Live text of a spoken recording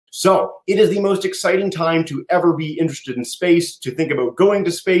So it is the most exciting time to ever be interested in space, to think about going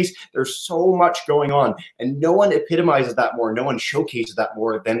to space. There's so much going on, and no one epitomizes that more, no one showcases that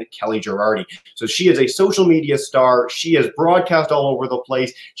more than Kellie Gerardi. So she is a social media star. She is broadcast all over the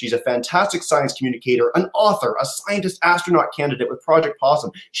place. She's a fantastic science communicator, an author, a scientist-astronaut candidate with Project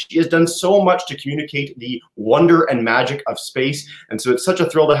PoSSUM. She has done so much to communicate the wonder and magic of space, and so it's such a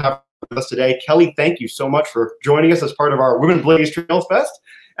thrill to have with us today. Kellie, thank you so much for joining us as part of our Women Blaze Trails Fest.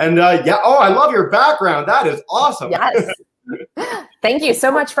 And yeah, oh, I love your background. That is awesome. Yes. Thank you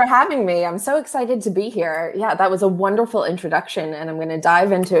so much for having me. I'm so excited to be here. Yeah, that was a wonderful introduction, and I'm going to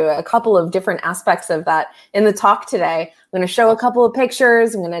dive into a couple of different aspects of that in the talk today. I'm going to show a couple of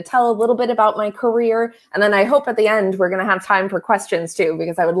pictures. I'm going to tell a little bit about my career, and then I hope at the end we're going to have time for questions too,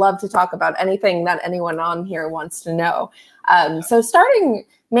 because I would love to talk about anything that anyone on here wants to know. So starting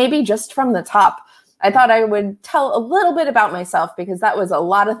maybe just from the top, I thought I would tell a little bit about myself, because that was a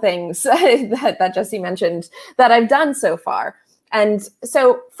lot of things that Jesse mentioned that I've done so far. And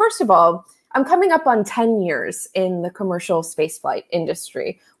so first of all, I'm coming up on 10 years in the commercial spaceflight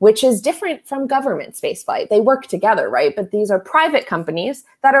industry, which is different from government spaceflight. They work together, right? But these are private companies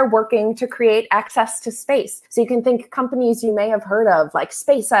that are working to create access to space. So you can think companies you may have heard of, like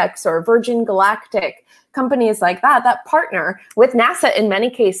SpaceX or Virgin Galactic, companies like that, that partner with NASA in many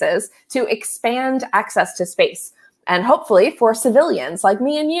cases to expand access to space, and hopefully for civilians like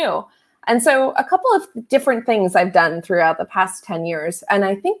me and you. And so a couple of different things I've done throughout the past 10 years. And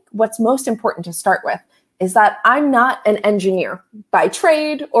I think what's most important to start with is that I'm not an engineer by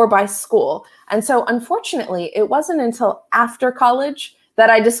trade or by school. And so unfortunately, it wasn't until after college that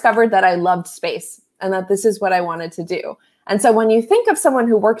I discovered that I loved space and that this is what I wanted to do. And so when you think of someone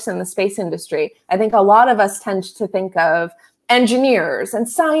who works in the space industry, I think a lot of us tend to think of engineers and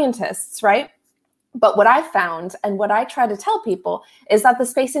scientists, right? But what I found, and what I try to tell people, is that the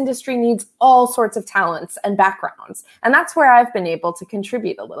space industry needs all sorts of talents and backgrounds. And that's where I've been able to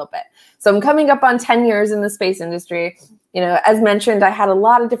contribute a little bit. So I'm coming up on 10 years in the space industry. You know, as mentioned, I had a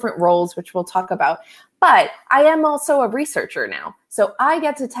lot of different roles, which we'll talk about. But I am also a researcher now. So I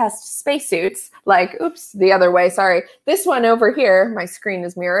get to test spacesuits, like, oops, the other way, sorry. This one over here, my screen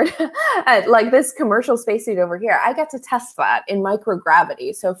is mirrored, like this commercial spacesuit over here, I get to test that in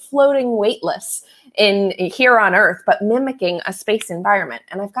microgravity. So floating weightless in here on Earth, but mimicking a space environment.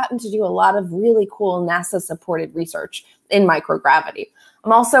 And I've gotten to do a lot of really cool NASA-supported research in microgravity.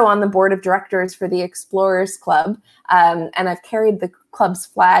 I'm also on the board of directors for the Explorers Club, and I've carried the club's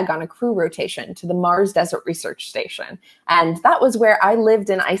flag on a crew rotation to the Mars Desert Research Station. And that was where I lived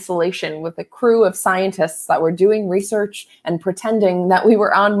in isolation with a crew of scientists that were doing research and pretending that we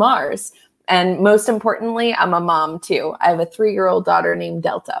were on Mars. And most importantly, I'm a mom too. I have a 3-year-old daughter named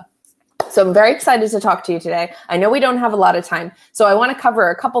Delta. So I'm very excited to talk to you today. I know we don't have a lot of time, so I want to cover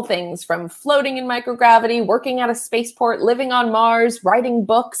a couple things, from floating in microgravity, working at a spaceport, living on Mars, writing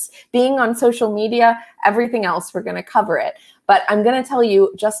books, being on social media, everything else. We're going to cover it. But I'm going to tell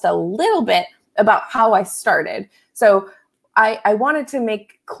you just a little bit about how I started. So I wanted to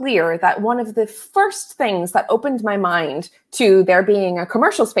make clear that one of the first things that opened my mind to there being a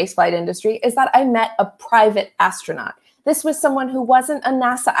commercial spaceflight industry is that I met a private astronaut. This was someone who wasn't a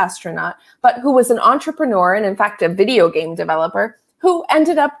NASA astronaut, but who was an entrepreneur and, in fact, a video game developer who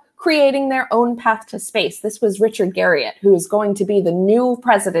ended up creating their own path to space. This was Richard Garriott, who is going to be the new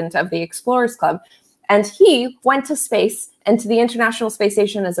president of the Explorers Club. And he went to space and to the International Space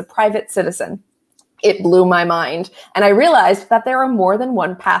Station as a private citizen. It blew my mind. And I realized that there are more than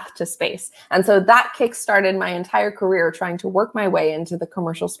one path to space. And so that kickstarted my entire career trying to work my way into the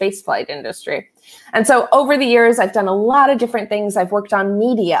commercial spaceflight industry. And so over the years, I've done a lot of different things. I've worked on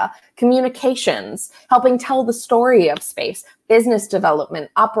media, communications, helping tell the story of space, business development,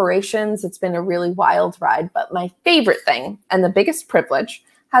 operations. It's been a really wild ride. But my favorite thing, and the biggest privilege,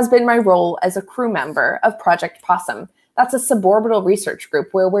 has been my role as a crew member of Project PoSSUM. That's a suborbital research group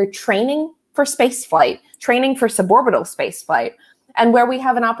where we're training for spaceflight, training for suborbital spaceflight, and where we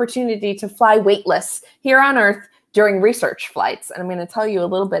have an opportunity to fly weightless here on Earth during research flights. And I'm going to tell you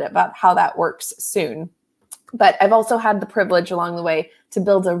a little bit about how that works soon. But I've also had the privilege along the way to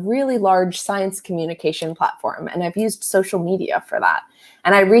build a really large science communication platform, and I've used social media for that.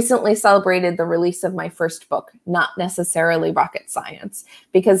 And I recently celebrated the release of my first book, Not Necessarily Rocket Science,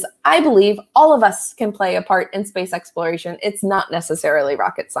 because I believe all of us can play a part in space exploration. It's not necessarily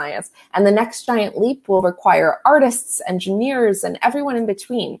rocket science. And the next giant leap will require artists, engineers, and everyone in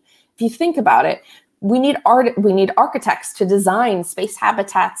between. If you think about it, we need architects to design space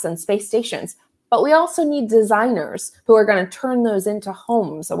habitats and space stations, but we also need designers who are going to turn those into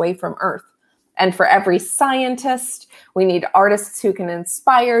homes away from Earth. And for every scientist, we need artists who can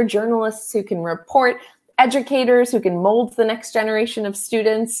inspire, journalists who can report, educators who can mold the next generation of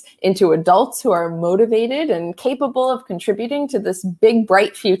students into adults who are motivated and capable of contributing to this big,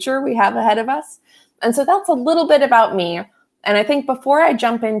 bright future we have ahead of us. And so that's a little bit about me. And I think before I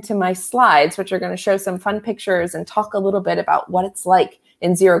jump into my slides, which are going to show some fun pictures and talk a little bit about what it's like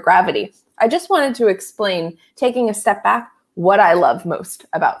in zero gravity, I just wanted to explain, taking a step back, what I love most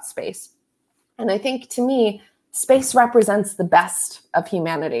about space. And I think to me, space represents the best of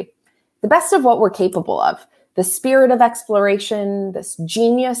humanity, the best of what we're capable of, the spirit of exploration, this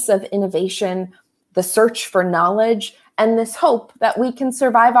genius of innovation, the search for knowledge, and this hope that we can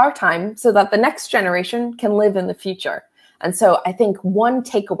survive our time so that the next generation can live in the future. And so I think one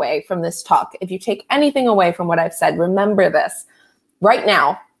takeaway from this talk, if you take anything away from what I've said, remember this. Right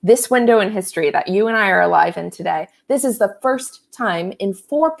now, this window in history that you and I are alive in today, this is the first time in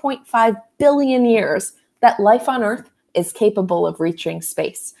 4.5 billion years that life on Earth is capable of reaching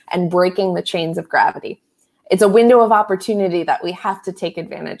space and breaking the chains of gravity. It's a window of opportunity that we have to take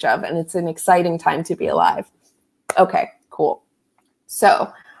advantage of, and it's an exciting time to be alive. Okay, cool.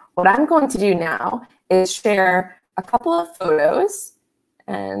 So what I'm going to do now is share a couple of photos,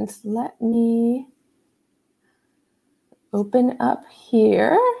 and let me open up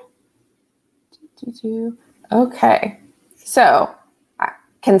here. Okay, so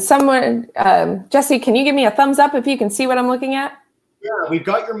can someone, Jesse, can you give me a thumbs up if you can see what I'm looking at? Yeah, we've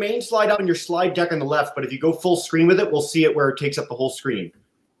got your main slide up and your slide deck on the left, but if you go full screen with it, we'll see it where it takes up the whole screen.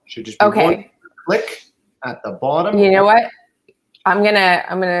 Should just be one click at the bottom. You know what? I'm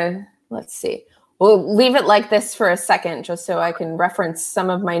gonna, let's see. We'll leave it like this for a second, just so I can reference some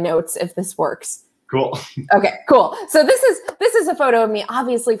of my notes if this works. Cool. Okay, cool. So this is a photo of me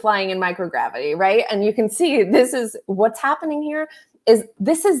obviously flying in microgravity, right? And you can see this is what's happening here.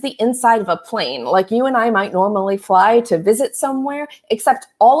 This is the inside of a plane, like you and I might normally fly to visit somewhere, except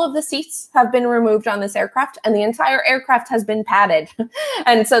all of the seats have been removed on this aircraft and the entire aircraft has been padded.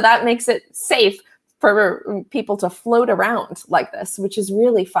 And so that makes it safe for people to float around like this, which is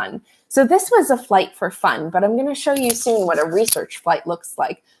really fun. So this was a flight for fun, but I'm going to show you soon what a research flight looks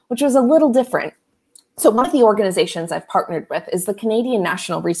like, which was a little different. So one of the organizations I've partnered with is the Canadian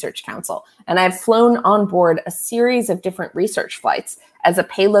National Research Council, and I've flown on board a series of different research flights as a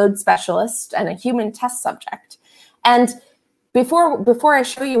payload specialist and a human test subject. And before I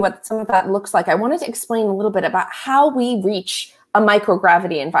show you what some of that looks like, I wanted to explain a little bit about how we reach a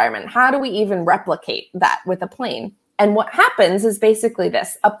microgravity environment. How do we even replicate that with a plane? And what happens is basically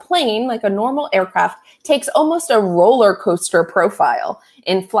this. A plane, like a normal aircraft, takes almost a roller coaster profile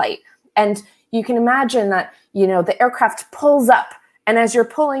in flight. And you can imagine that, you know, the aircraft pulls up, and as you're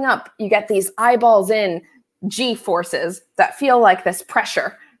pulling up, you get these eyeballs in G forces that feel like this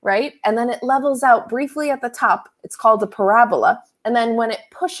pressure, right? And then it levels out briefly at the top. It's called a parabola. And then when it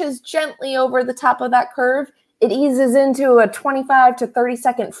pushes gently over the top of that curve, it eases into a 25 to 30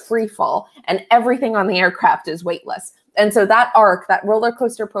 second free fall, and everything on the aircraft is weightless. And so that arc, that roller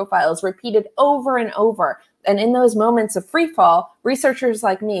coaster profile, is repeated over and over. And in those moments of free fall, researchers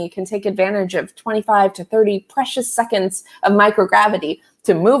like me can take advantage of 25 to 30 precious seconds of microgravity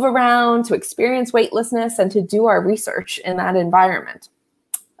to move around, to experience weightlessness, and to do our research in that environment.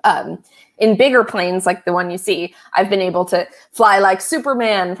 In bigger planes like the one you see, I've been able to fly like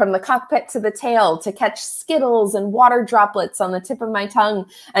Superman from the cockpit to the tail, to catch Skittles and water droplets on the tip of my tongue,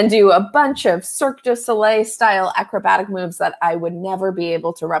 and do a bunch of Cirque du Soleil style acrobatic moves that I would never be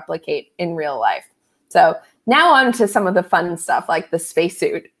able to replicate in real life. So now on to some of the fun stuff like the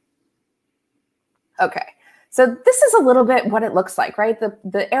spacesuit. Okay. So this is a little bit what it looks like, right?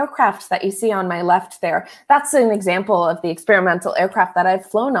 The aircraft that you see on my left there, that's an example of the experimental aircraft that I've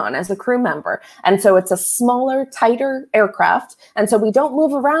flown on as a crew member. And so it's a smaller, tighter aircraft. And so we don't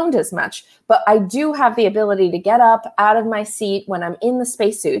move around as much, but I do have the ability to get up out of my seat when I'm in the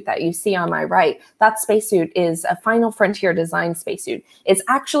spacesuit that you see on my right. That spacesuit is a Final Frontier design spacesuit. It's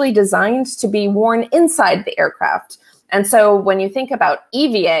actually designed to be worn inside the aircraft. And so when you think about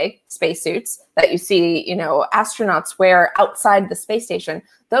EVA spacesuits that you see, you know, astronauts wear outside the space station,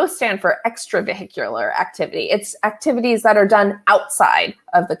 those stand for extravehicular activity. It's activities that are done outside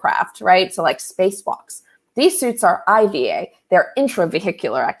of the craft, right? So like spacewalks. These suits are IVA. They're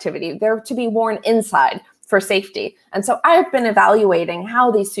intravehicular activity. They're to be worn inside for safety. And so I've been evaluating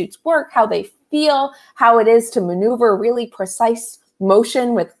how these suits work, how they feel, how it is to maneuver really precise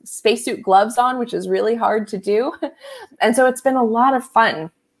motion with spacesuit gloves on, which is really hard to do. And so it's been a lot of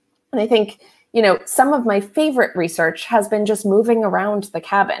fun. And I think, you know, some of my favorite research has been just moving around the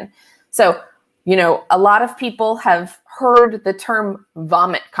cabin. So You know, a lot of people have heard the term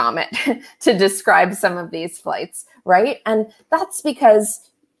vomit comet to describe some of these flights, right? And that's because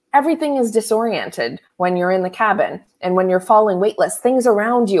everything is disoriented when you're in the cabin, and when you're falling weightless, things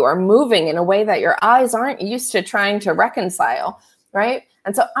around you are moving in a way that your eyes aren't used to trying to reconcile, right?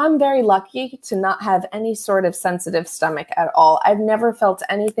 And so I'm very lucky to not have any sort of sensitive stomach at all. I've never felt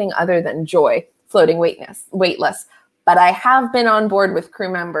anything other than joy floating weightless. But I have been on board with crew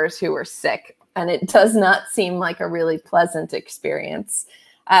members who were sick, and it does not seem like a really pleasant experience.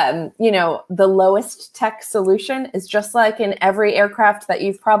 You know, the lowest tech solution is just like in every aircraft that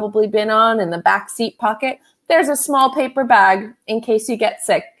you've probably been on, in the back seat pocket, there's a small paper bag in case you get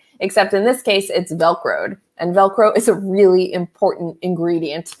sick, except in this case, it's Velcroed. And Velcro is a really important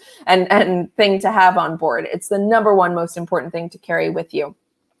ingredient and thing to have on board. It's the #1 most important thing to carry with you,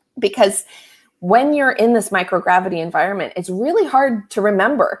 because when you're in this microgravity environment, it's really hard to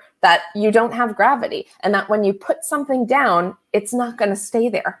remember that you don't have gravity, and that when you put something down, it's not going to stay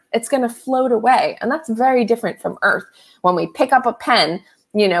there. It's going to float away. And that's very different from Earth. When we pick up a pen,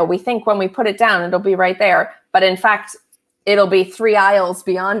 you know, we think when we put it down, it'll be right there. But in fact, it'll be 3 aisles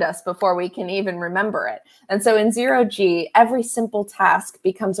beyond us before we can even remember it. And so in 0G, every simple task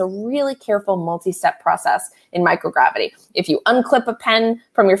becomes a really careful multi-step process in microgravity. If you unclip a pen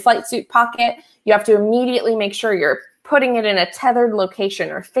from your flight suit pocket, you have to immediately make sure you're putting it in a tethered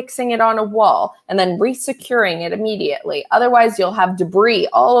location or fixing it on a wall and then resecuring it immediately. Otherwise, you'll have debris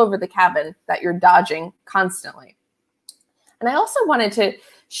all over the cabin that you're dodging constantly. And I also wanted to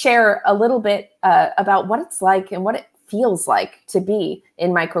share a little bit about what it's like and what it feels like to be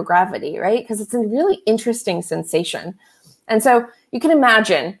in microgravity, right? Because it's a really interesting sensation. And so you can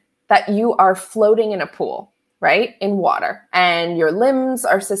imagine that you are floating in a pool, right? In water, and your limbs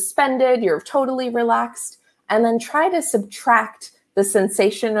are suspended, you're totally relaxed, and then try to subtract the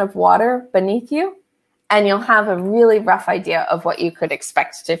sensation of water beneath you, and you'll have a really rough idea of what you could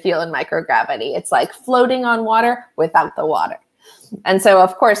expect to feel in microgravity. It's like floating on water without the water. And so,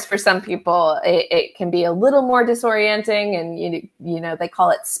 of course, for some people, it can be a little more disorienting, and you know they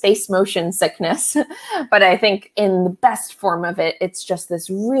call it space motion sickness. But I think in the best form of it, it's just this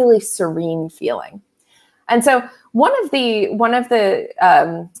really serene feeling. And so one of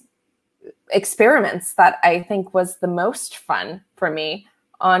the experiments that I think was the most fun for me,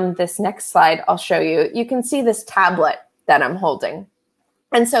 on this next slide, I'll show you. You can see this tablet that I'm holding.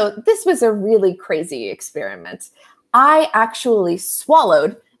 And so this was a really crazy experiment. I actually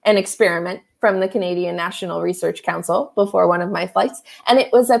swallowed an experiment from the Canadian National Research Council before one of my flights, and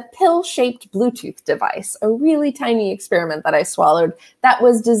it was a pill-shaped Bluetooth device, a really tiny experiment that I swallowed that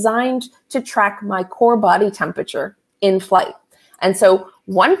was designed to track my core body temperature in flight. And so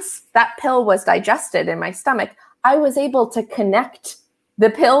once that pill was digested in my stomach, I was able to connect the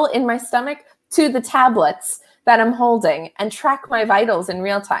pill in my stomach to the tablets that I'm holding and track my vitals in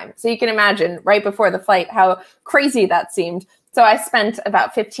real time. So you can imagine right before the flight how crazy that seemed. So I spent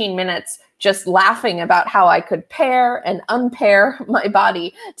about 15 minutes just laughing about how I could pair and unpair my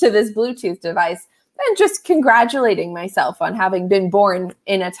body to this Bluetooth device, and just congratulating myself on having been born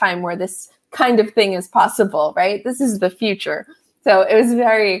in a time where this kind of thing is possible, right? This is the future. So it was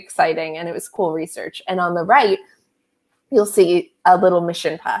very exciting, and it was cool research. And on the right, you'll see a little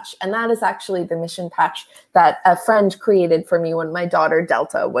mission patch. And that is actually the mission patch that a friend created for me when my daughter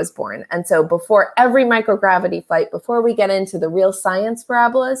Delta was born. And so before every microgravity flight, before we get into the real science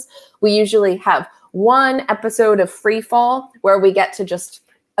parabolas, we usually have one episode of free fall where we get to just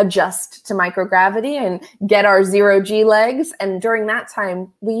adjust to microgravity and get our 0G legs. And during that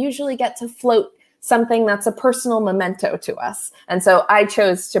time, we usually get to float something that's a personal memento to us. And so I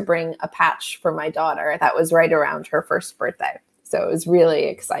chose to bring a patch for my daughter that was right around her first birthday. So it was really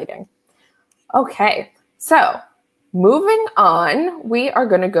exciting. Okay, so moving on, we are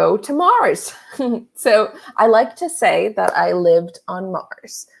going to go to Mars. So I like to say that I lived on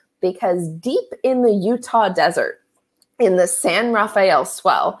Mars because deep in the Utah desert, in the San Rafael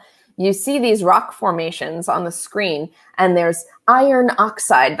swell, you see these rock formations on the screen, and there's iron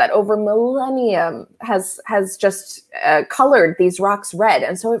oxide that over millennia has just colored these rocks red.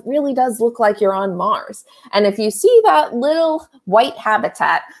 And so it really does look like you're on Mars. And if you see that little white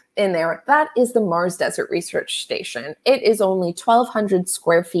habitat in there, that is the Mars Desert Research Station. It is only 1,200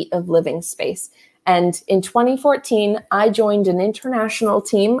 square feet of living space. And in 2014, I joined an international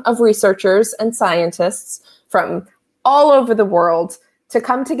team of researchers and scientists from all over the world to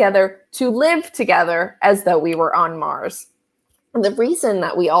come together to live together as though we were on Mars. And the reason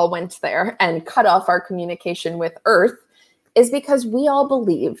that we all went there and cut off our communication with Earth is because we all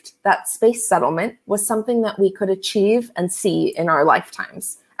believed that space settlement was something that we could achieve and see in our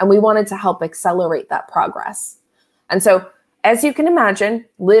lifetimes. and we wanted to help accelerate that progress. And so, as you can imagine,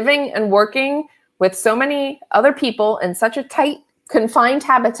 living and working with so many other people in such a tight, confined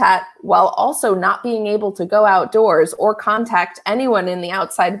habitat, while also not being able to go outdoors or contact anyone in the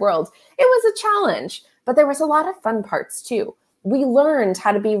outside world, it was a challenge. But there was a lot of fun parts too. We learned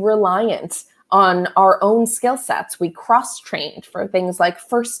how to be reliant on our own skill sets. We cross-trained for things like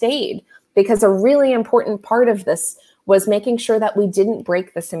first aid, because a really important part of this was making sure that we didn't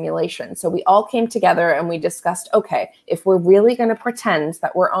break the simulation. So we all came together and we discussed, okay, if we're really going to pretend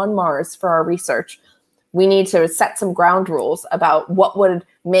that we're on Mars for our research, we need to set some ground rules about what would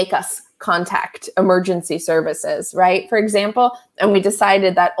make us contact emergency services, right? For example, and we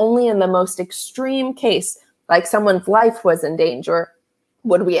decided that only in the most extreme case, like someone's life was in danger,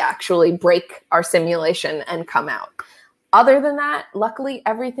 would we actually break our simulation and come out. Other than that, luckily,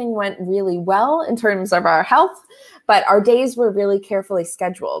 everything went really well in terms of our health, but our days were really carefully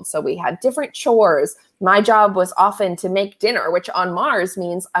scheduled. So we had different chores. My job was often to make dinner, which on Mars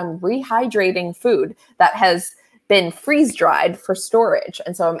means I'm rehydrating food that has been freeze-dried for storage.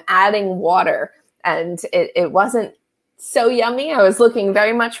 And so I'm adding water, and it wasn't so yummy. I was looking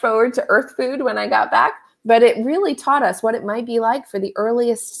very much forward to Earth food when I got back, but it really taught us what it might be like for the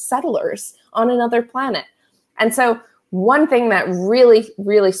earliest settlers on another planet. And so one thing that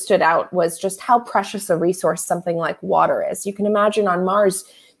really stood out was just how precious a resource something like water is. You can imagine on Mars,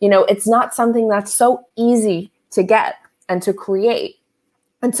 it's not something that's so easy to get and to create.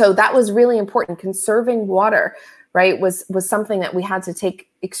 And so that was really important. Conserving water, right, was something that we had to take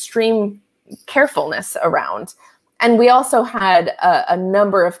extreme carefulness around. And we also had a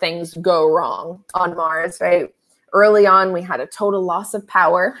number of things go wrong on Mars, right? Early on, we had a total loss of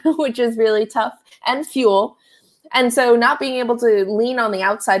power, which is really tough, and fuel. And so not being able to lean on the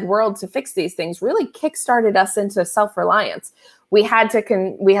outside world to fix these things really kickstarted us into self-reliance. We had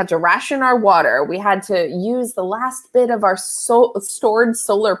to ration our water. We had to use the last bit of our stored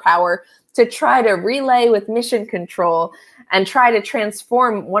solar power to try to relay with mission control and try to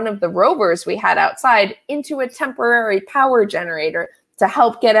transform one of the rovers we had outside into a temporary power generator to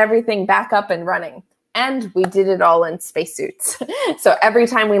help get everything back up and running. And we did it all in spacesuits. So every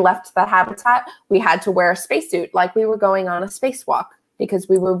time we left the habitat, we had to wear a spacesuit like we were going on a spacewalk, because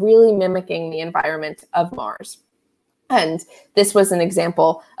we were really mimicking the environment of Mars. And this was an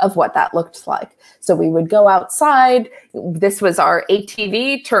example of what that looked like. So we would go outside. This was our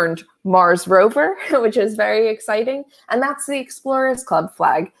ATV turned Mars rover, which is very exciting. And that's the Explorers Club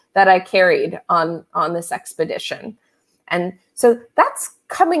flag that I carried on this expedition. And so that's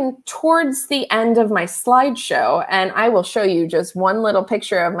coming towards the end of my slideshow, and I will show you just one little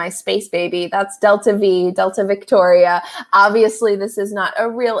picture of my space baby. That's Delta V, Delta Victoria. Obviously, this is not a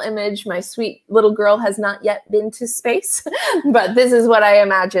real image. My sweet little girl has not yet been to space, but this is what I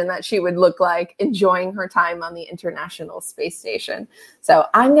imagine that she would look like enjoying her time on the International Space Station. So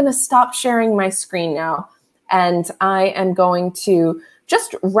I'm going to stop sharing my screen now, and I am going to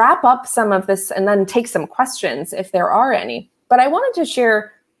just wrap up some of this and then take some questions if there are any. But I wanted to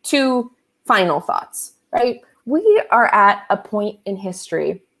share two final thoughts, right? We are at a point in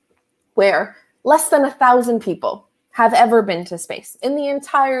history where less than 1,000 people have ever been to space in the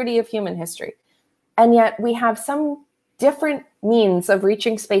entirety of human history. And yet we have some different means of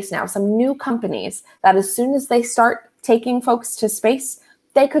reaching space now, some new companies that as soon as they start taking folks to space,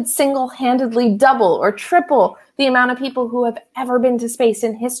 they could single-handedly double or triple the amount of people who have ever been to space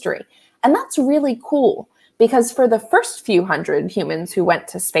in history. And that's really cool, because for the first few hundred humans who went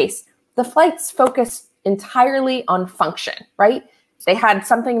to space, the flights focused entirely on function, right? They had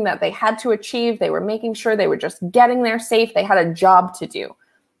something that they had to achieve. They were making sure they were just getting there safe. They had a job to do.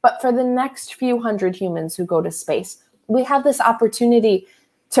 But for the next few hundred humans who go to space, we have this opportunity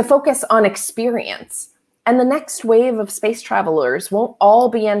to focus on experience. And the next wave of space travelers won't all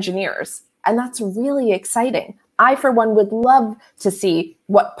be engineers. And that's really exciting. I, for one, would love to see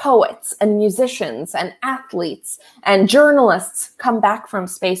what poets and musicians and athletes and journalists come back from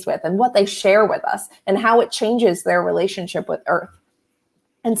space with, and what they share with us, and how it changes their relationship with Earth.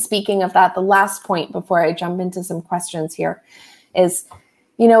 And speaking of that, the last point before I jump into some questions here is,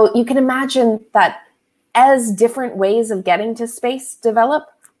 you can imagine that as different ways of getting to space develop,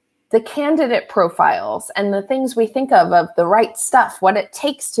 the candidate profiles and the things we think of the right stuff, what it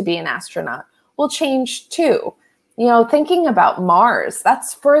takes to be an astronaut, will change too. Thinking about Mars,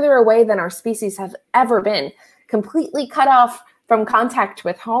 that's further away than our species have ever been, completely cut off from contact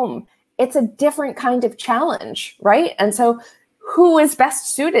with home. It's a different kind of challenge, right? And so who is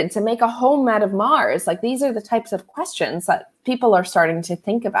best suited to make a home out of Mars? Like, these are the types of questions that people are starting to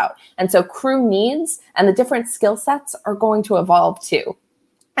think about. And so crew needs and the different skill sets are going to evolve too.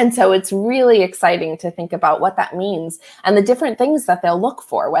 And so it's really exciting to think about what that means and the different things that they'll look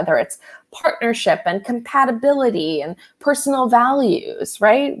for, whether it's partnership and compatibility and personal values,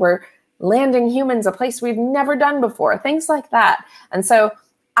 right? We're landing humans a place we've never done before, things like that. And so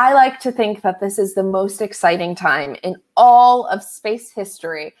I like to think that this is the most exciting time in all of space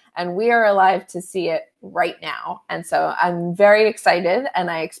history, and we are alive to see it right now. And so I'm very excited,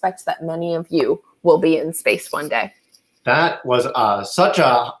 and I expect that many of you will be in space one day. That was such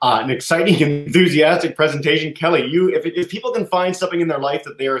an exciting, enthusiastic presentation. Kellie, if people can find something in their life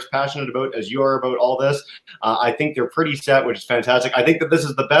that they are as passionate about as you are about all this, I think they're pretty set, which is fantastic. I think that this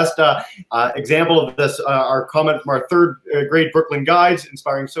is the best example of this, our comment from our third grade Brooklyn guides,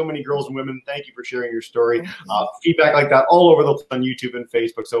 inspiring so many girls and women. Thank you for sharing your story. Feedback like that all over the place on YouTube and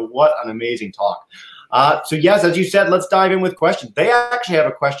Facebook. So what an amazing talk. So yes, as you said, let's dive in with questions. They actually have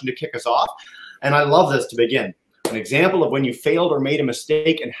a question to kick us off, and I love this to begin. An example of when you failed or made a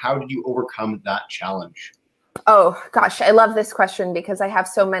mistake, and how did you overcome that challenge? Oh, gosh, I love this question because I have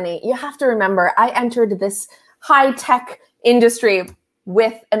so many. You have to remember, I entered this high-tech industry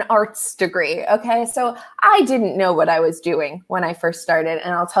with an arts degree, okay? So I didn't know what I was doing when I first started,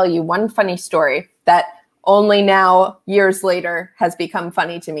 and I'll tell you one funny story that only now, years later, has become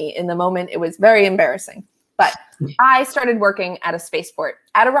funny to me. In the moment, it was very embarrassing. But I started working at a spaceport,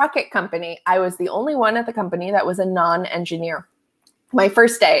 at a rocket company. I was the only one at the company that was a non-engineer. My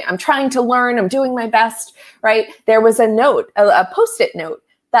first day, I'm trying to learn, I'm doing my best, right? There was a note, a Post-it note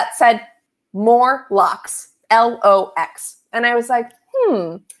that said, more locks, L-O-X. And I was like,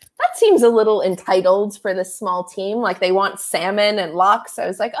 that seems a little entitled for this small team. Like they want salmon and locks. I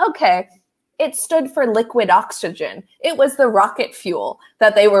was like, okay. It stood for liquid oxygen. It was the rocket fuel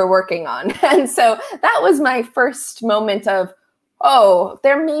that they were working on. And so that was my first moment of, oh,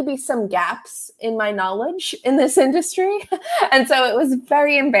 there may be some gaps in my knowledge in this industry. And so it was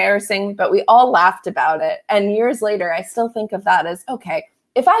very embarrassing, but we all laughed about it. And years later, I still think of that as, okay,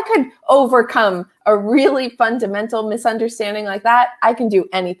 if I could overcome a really fundamental misunderstanding like that, I can do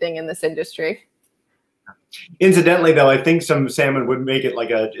anything in this industry. Incidentally, though, I think some salmon would make it like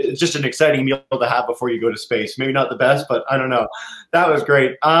just an exciting meal to have before you go to space. Maybe not the best, but I don't know. That was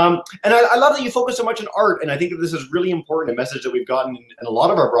great. And I love that you focus so much on art. And I think that this is really important. A message that we've gotten in a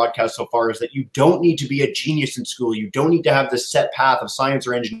lot of our broadcasts so far is that you don't need to be a genius in school. You don't need to have this set path of science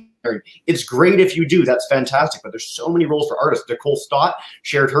or engineering. It's great if you do. That's fantastic. But there's so many roles for artists. Nicole Stott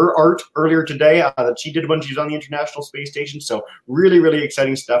shared her art earlier today that she did when she was on the International Space Station. So really, really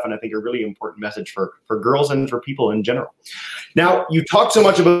exciting stuff. And I think a really important message for girls and for people in general. Now, you talked so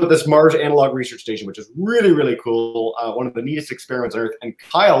much about this Mars Analog Research Station, which is really, really cool. One of the neatest experiments on Earth. And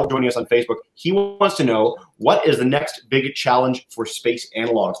Kyle, joining us on Facebook, he wants to know, what is the next big challenge for space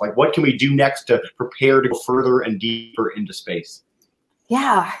analogs? Like, what can we do next to prepare to go further and deeper into space?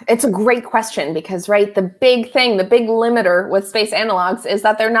 Yeah, it's a great question because, right, the big thing, the big limiter with space analogs is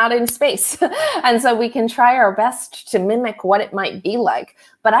that they're not in space. And so we can try our best to mimic what it might be like.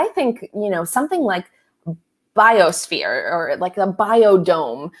 But I think, you know, something like biosphere or like a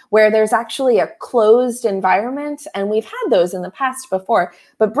biodome where there's actually a closed environment, and we've had those in the past before,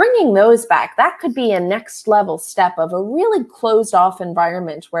 but bringing those back, that could be a next level step of a really closed off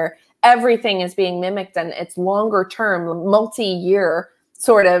environment where everything is being mimicked and it's longer term, multi-year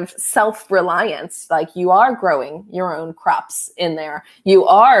sort of self-reliance. Like you are growing your own crops in there. You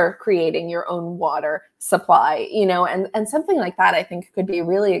are creating your own water supply, you know, and something like that I think could be a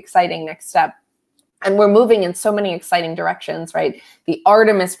really exciting next step. And we're moving in so many exciting directions, right? The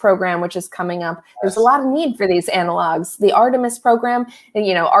Artemis program, which is coming up, there's a lot of need for these analogs. The Artemis program,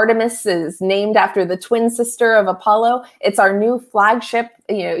 you know, Artemis is named after the twin sister of Apollo. It's our new flagship,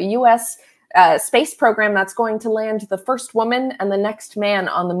 you know, U.S. Space program that's going to land the first woman and the next man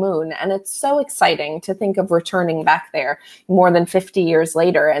on the moon. And it's so exciting to think of returning back there more than 50 years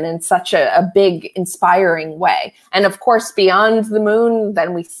later and in such a big, inspiring way. And of course, beyond the moon,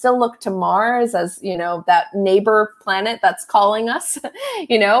 then we still look to Mars as, you know, that neighbor planet that's calling us.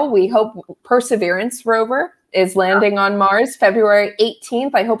 You know, we hope Perseverance rover is landing on Mars February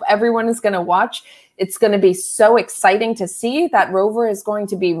 18th. I hope everyone is going to watch. It's going to be so exciting to see. That rover is going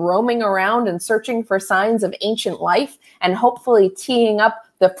to be roaming around and searching for signs of ancient life and hopefully teeing up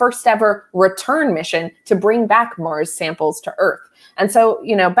the first ever return mission to bring back Mars samples to Earth. And so,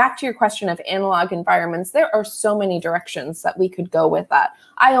 you know, back to your question of analog environments, there are so many directions that we could go with that.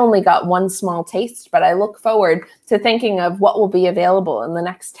 I only got one small taste, but I look forward to thinking of what will be available in the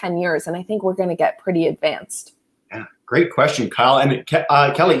next 10 years. And I think we're going to get pretty advanced. Yeah, Great question, Kyle. And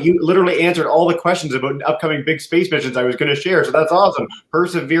Kelly, you literally answered all the questions about upcoming big space missions I was going to share. So that's awesome.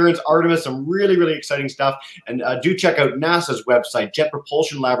 Perseverance, Artemis, some really, really exciting stuff. And do check out NASA's website, Jet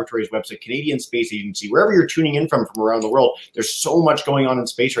Propulsion Laboratories website, Canadian Space Agency, wherever you're tuning in from around the world. There's so much going on in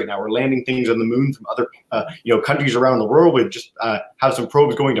space right now. We're landing things on the moon from other countries around the world. We just have some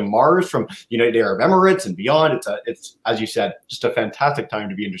probes going to Mars from United Arab Emirates and beyond. It's as you said, just a fantastic time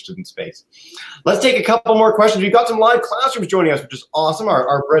to be interested in space. Let's take a couple more questions. We've got some live classrooms joining us, which is awesome,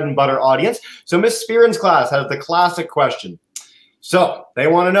 our bread and butter audience. So Miss Spearin's class has the classic question. So they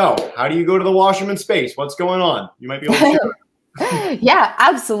want to know, how do you go to the washroom in space? What's going on? You might be able to share. Yeah,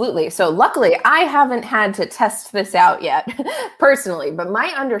 absolutely. So luckily, I haven't had to test this out yet personally, but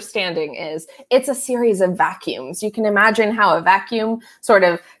my understanding is it's a series of vacuums. You can imagine how a vacuum sort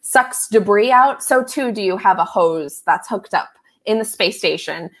of sucks debris out. So too do you have a hose that's hooked up in the space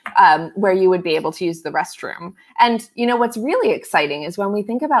station where you would be able to use the restroom. And what's really exciting is when we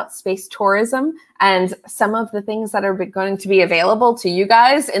think about space tourism and some of the things that are going to be available to you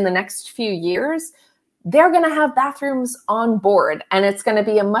guys in the next few years, they're going to have bathrooms on board, and it's going to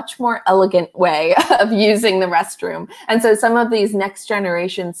be a much more elegant way of using the restroom. And so some of these next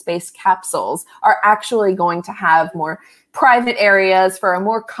generation space capsules are actually going to have more private areas for a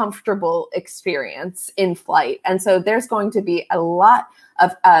more comfortable experience in flight. And so there's going to be a lot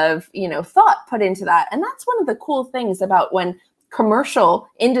of thought put into that. And that's one of the cool things about when commercial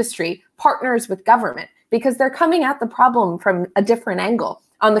industry partners with government, because they're coming at the problem from a different angle.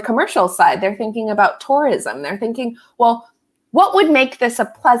 On the commercial side, they're thinking about tourism. They're thinking, well, what would make this a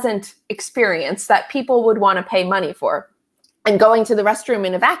pleasant experience that people would want to pay money for? And going to the restroom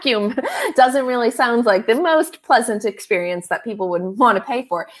in a vacuum doesn't really sound like the most pleasant experience that people would want to pay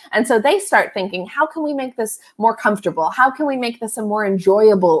for. And so they start thinking, how can we make this more comfortable? How can we make this a more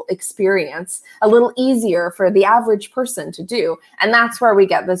enjoyable experience, a little easier for the average person to do? And that's where we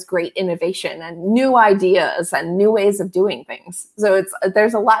get this great innovation and new ideas and new ways of doing things. So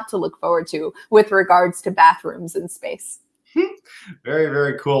there's a lot to look forward to with regards to bathrooms in space. Very,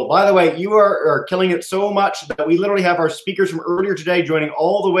 very cool. By the way, you are killing it so much that we literally have our speakers from earlier today joining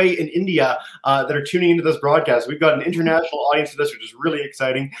all the way in India that are tuning into this broadcast. We've got an international audience for this, which is really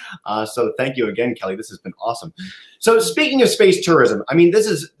exciting. So thank you again, Kelly. This has been awesome. So speaking of space tourism, I mean, this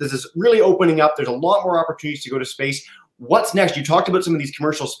is really opening up. There's a lot more opportunities to go to space. What's next? You talked about some of these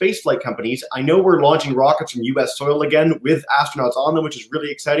commercial spaceflight companies. I know we're launching rockets from US soil again with astronauts on them, which is really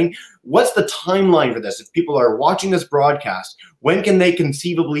exciting. What's the timeline for this? If people are watching this broadcast, when can they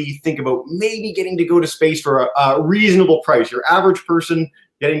conceivably think about maybe getting to go to space for a reasonable price? Your average person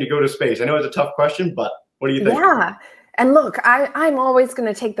getting to go to space. I know it's a tough question, but what do you think? Yeah. And look, I'm always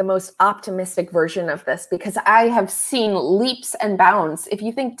going to take the most optimistic version of this because I have seen leaps and bounds. If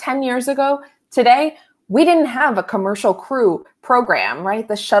you think 10 years ago, today, we didn't have a commercial crew program, right?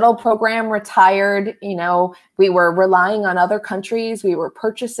 The shuttle program retired. We were relying on other countries. We were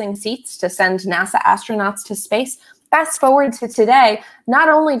purchasing seats to send NASA astronauts to space. Fast forward to today, not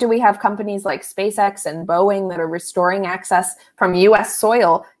only do we have companies like SpaceX and Boeing that are restoring access from US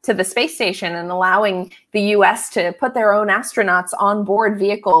soil to the space station and allowing the US to put their own astronauts on board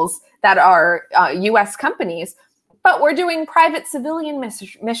vehicles that are US companies, but we're doing private civilian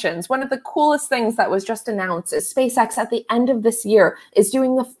missions. One of the coolest things that was just announced is SpaceX at the end of this year is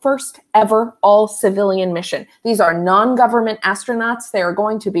doing the first ever all civilian mission. These are non-government astronauts. There are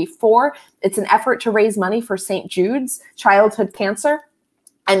going to be 4. It's an effort to raise money for St. Jude's childhood cancer.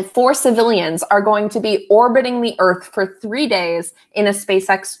 And 4 civilians are going to be orbiting the Earth for 3 days in a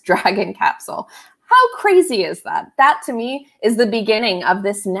SpaceX Dragon capsule. How crazy is that? That, to me, is the beginning of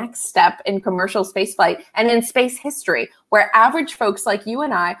this next step in commercial spaceflight and in space history, where average folks like you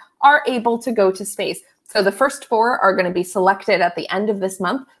and I are able to go to space. So the first 4 are going to be selected at the end of this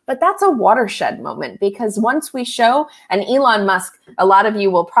month, but that's a watershed moment because once we show, and Elon Musk, a lot of you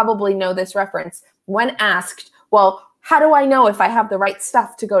will probably know this reference, when asked, well, how do I know if I have the right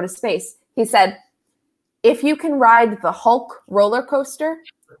stuff to go to space? He said, if you can ride the Hulk roller coaster,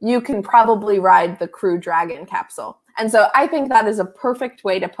 you can probably ride the Crew Dragon capsule. And so I think that is a perfect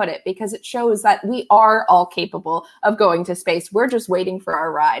way to put it because it shows that we are all capable of going to space. We're just waiting for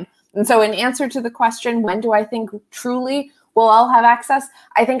our ride. And so in answer to the question, when do I think truly we'll all have access?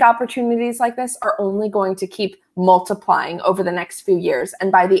 I think opportunities like this are only going to keep multiplying over the next few years.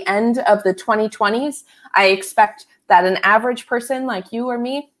 And by the end of the 2020s, I expect that an average person like you or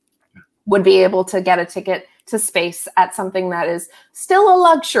me would be able to get a ticket to space at something that is still a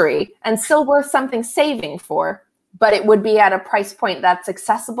luxury and still worth something saving for, but it would be at a price point that's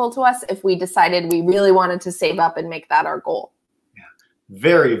accessible to us if we decided we really wanted to save up and make that our goal.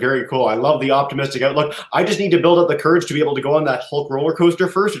 Very, very cool. I love the optimistic outlook. I just need to build up the courage to be able to go on that Hulk roller coaster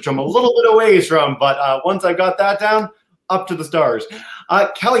first, which I'm a little bit away from. But once I've got that down, up to the stars.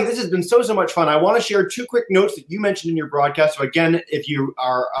 Kellie, this has been so much fun. I want to share 2 quick notes that you mentioned in your broadcast. So again, if you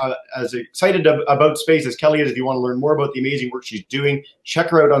are as excited about space as Kellie is, if you want to learn more about the amazing work she's doing, check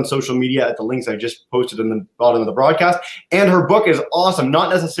her out on social media at the links I just posted in the bottom of the broadcast. And her book is awesome, not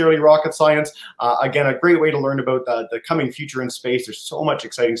necessarily rocket science. Again, a great way to learn about the coming future in space. There's so much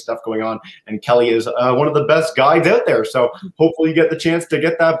exciting stuff going on. And Kellie is one of the best guides out there. So hopefully you get the chance to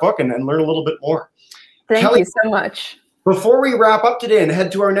get that book and learn a little bit more. Thank Kellie, you so much. Before we wrap up today and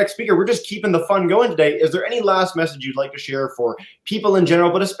head to our next speaker, we're just keeping the fun going today. Is there any last message you'd like to share for people in general,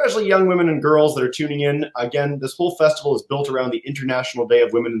 but especially young women and girls that are tuning in? Again, this whole festival is built around the International Day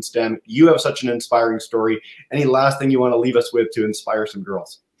of Women in STEM. You have such an inspiring story. Any last thing you want to leave us with to inspire some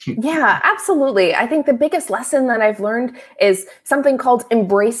girls? Yeah, absolutely. I think the biggest lesson that I've learned is something called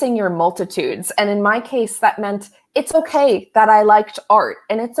embracing your multitudes. And in my case, that meant it's okay that I liked art,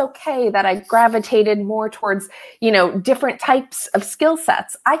 and it's okay that I gravitated more towards, different types of skill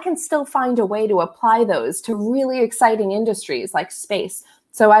sets. I can still find a way to apply those to really exciting industries like space.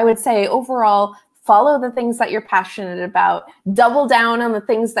 So I would say overall, follow the things that you're passionate about, double down on the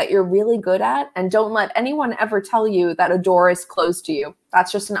things that you're really good at, and don't let anyone ever tell you that a door is closed to you.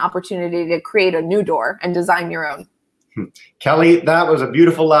 That's just an opportunity to create a new door and design your own. Kellie, that was a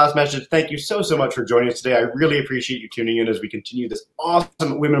beautiful last message. Thank you so much for joining us today. I really appreciate you tuning in as we continue this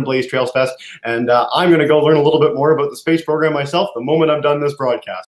awesome Women Blaze Trails Fest. And I'm going to go learn a little bit more about the space program myself the moment I'm done this broadcast.